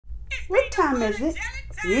what time is it?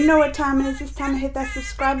 You know what time it is. It's time to hit that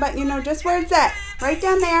subscribe button. You know just where it's at. Right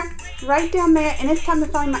down there. Right down there. And it's time to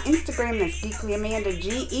follow my Instagram. That's Geekly Amanda.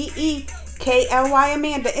 Geekly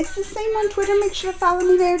Amanda. It's the same on Twitter. Make sure to follow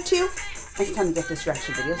me there too. It's time to get this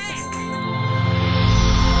reaction video started.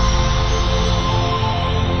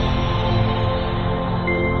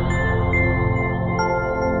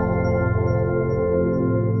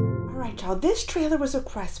 Y'all, this trailer was a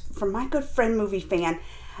request from my good friend movie fan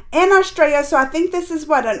in Australia, so I think this is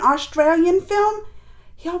what, an Australian film?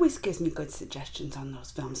 He always gives me good suggestions on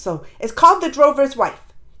those films. So it's called The Drover's Wife.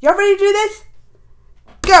 Y'all ready to do this?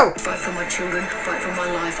 Go! Fight for my children, fight for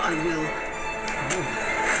my life, I will.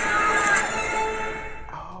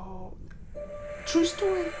 Oh, true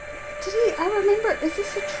story. I remember, is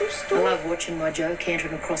this a true story? I love watching my Joe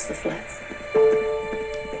cantering across the flats.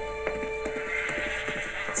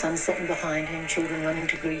 Sun setting behind him, children running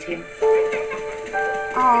to greet him.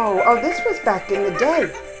 Oh, this was back in the day.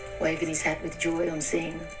 Waving his hat with joy on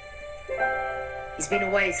seeing them. He's been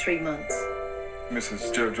away 3 months.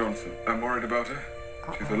 Mrs. Jo Johnson, I'm worried about her.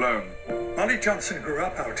 She's alone. Molly Johnson grew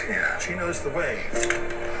up out here. She knows the way.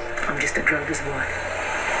 I'm just a drover's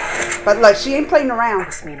wife. But look, she ain't playing around.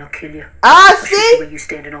 Cross me and I'll kill you. Ah, see? Where you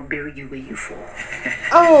stand and I'll bury you where you fall.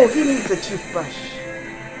 Oh, he needs a toothbrush.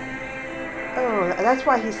 Oh, that's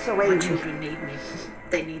why he's so angry. My children need me.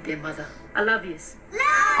 They need their mother. I love yous.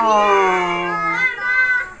 Aww.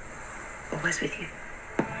 Always with you.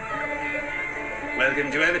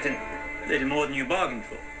 Welcome to Everton. A little more than you bargained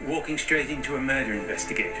for. Walking straight into a murder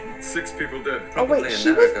investigation. 6 people dead. Oh wait, Probably she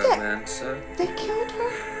a was narco dead. man, so. They killed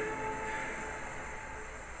her?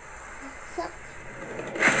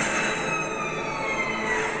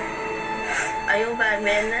 Are you a bad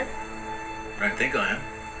man then? I think I am.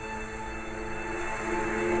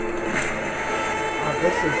 Oh,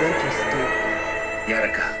 this is interesting.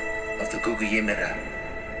 Yaraka of the Guguyemera.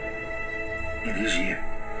 It is you.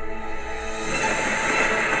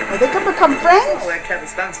 Are they gonna become friends? Oh, we're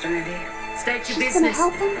Trevor's bastard, isn't he? State your She's gonna business.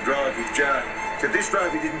 help him? The drive with Joe. To this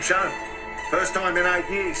drive he didn't show. First time in 8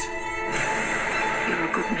 years. You're a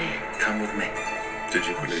good man. Come with me. Did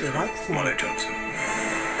you She believe her? likes him. Molly Johnson.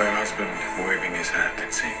 Her husband waving his hat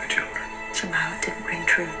and seeing the children. Somehow it didn't ring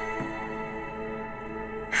true.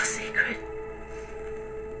 Our secret.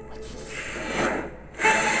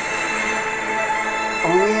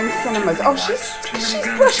 Only in cinemas. Oh, she's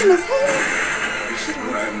brushing his hair. This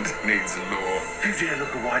land needs law. You dare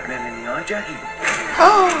look a white man in the eye, Jackie?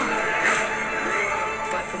 Oh,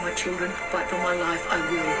 Fight for my children, fight for my life, I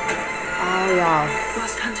will. oh, y'all.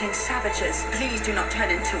 Whilst hunting savages, please do not turn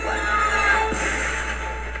into one.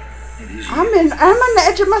 It is you. I'm on the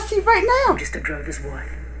edge of my seat right now. I'm just a drover's wife.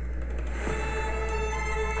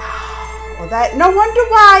 Well, no wonder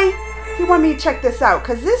why he wanted me to check this out,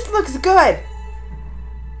 because this looks good.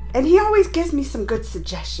 And he always gives me some good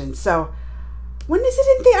suggestions. So, when is it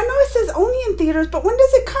in theater? I know it says only in theaters, but when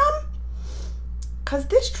does it come? Because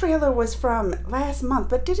this trailer was from last month,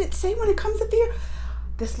 but did it say when it comes to theater?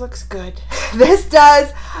 This looks good. This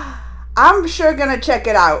does. I'm sure going to check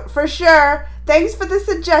it out, for sure. Thanks for the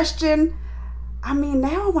suggestion. I mean,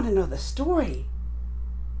 now I want to know the story.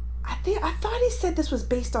 I thought he said this was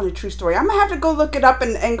based on a true story. I'm going to have to go look it up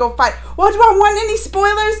and go find. Well, do I want any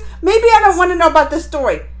spoilers? Maybe I don't want to know about the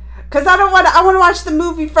story. Because I want to watch the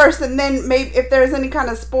movie first, and then maybe if there's any kind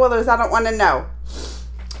of spoilers, I don't want to know.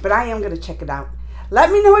 But I am going to check it out. Let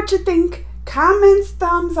me know what you think. Comments,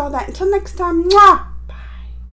 thumbs, all that. Until next time, mwah!